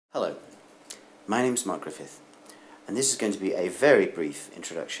My name's Mark Griffith, and this is going to be a very brief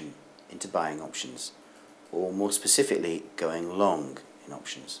introduction into buying options, or more specifically, going long in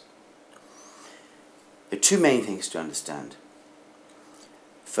options. There are two main things to understand.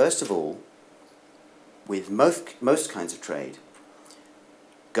 First of all, with most kinds of trade,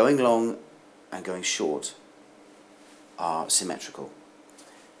 going long and going short are symmetrical.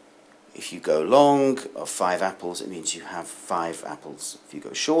 If you go long of 5 apples, it means you have 5 apples. If you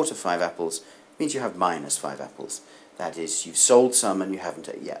go short of 5 apples, it means you have minus 5 apples. That is, you've sold some and you haven't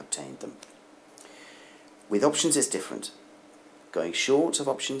yet obtained them. With options it's different. Going short of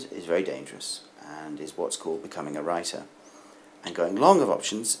options is very dangerous and is what's called becoming a writer. And going long of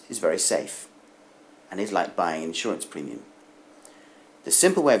options is very safe and is like buying an insurance premium. The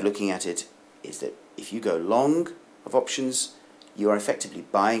simple way of looking at it is that if you go long of options, you are effectively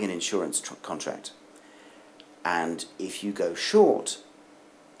buying an insurance contract. And if you go short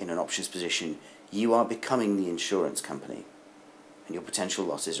in an options position, you are becoming the insurance company and your potential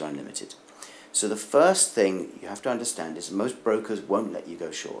losses are unlimited. So the first thing you have to understand is most brokers won't let you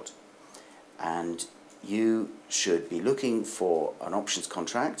go short, and you should be looking for an options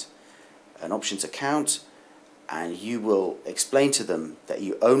contract, an options account, and you will explain to them that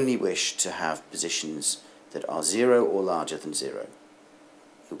you only wish to have positions that are 0 or larger than 0.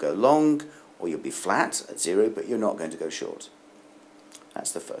 You'll go long or you'll be flat at 0, but you're not going to go short.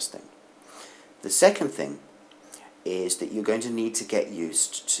 That's the first thing. The second thing is that you're going to need to get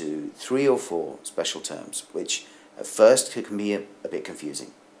used to 3 or 4 special terms, which at first can be a bit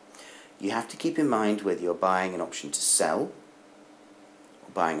confusing. You have to keep in mind whether you're buying an option to sell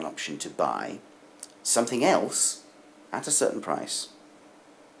or buying an option to buy something else at a certain price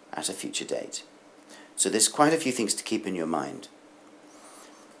at a future date. So there's quite a few things to keep in your mind.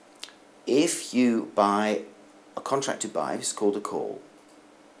 If you buy a contract to buy, this is called a call.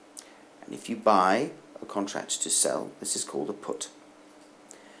 And if you buy a contract to sell, this is called a put.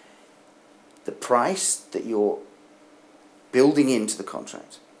 The price that you're building into the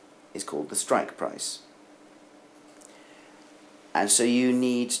contract is called the strike price. And so you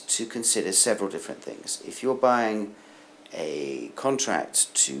need to consider several different things. If you're buying a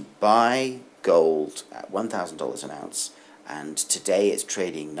contract to buy gold at $1,000 an ounce, and today it's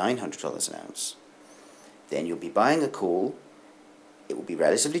trading $900 an ounce, then you'll be buying a call. It will be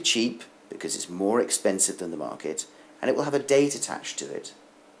relatively cheap because it's more expensive than the market, and it will have a date attached to it,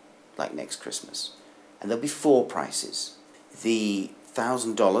 like next Christmas. And there'll be 4 prices. The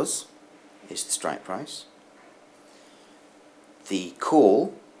 $1,000 is the strike price. The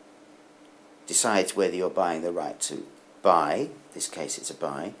call decides whether you're buying the right to buy. In this case it's a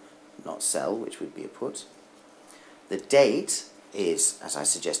buy, not sell, which would be a put. The date is, as I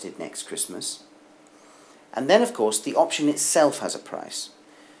suggested, next Christmas. And then, of course, the option itself has a price.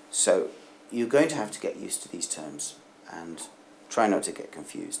 So you're going to have to get used to these terms and try not to get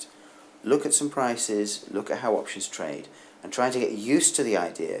confused. Look at some prices, look at how options trade, and try to get used to the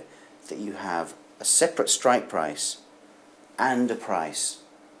idea that you have a separate strike price and a price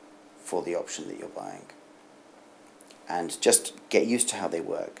for the option that you're buying. And just get used to how they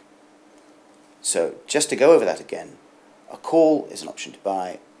work. So just to go over that again, a call is an option to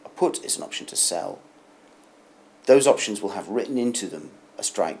buy, a put is an option to sell. Those options will have written into them a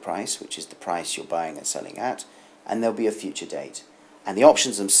strike price, which is the price you're buying and selling at, and there'll be a future date. And the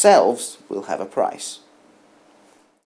options themselves will have a price.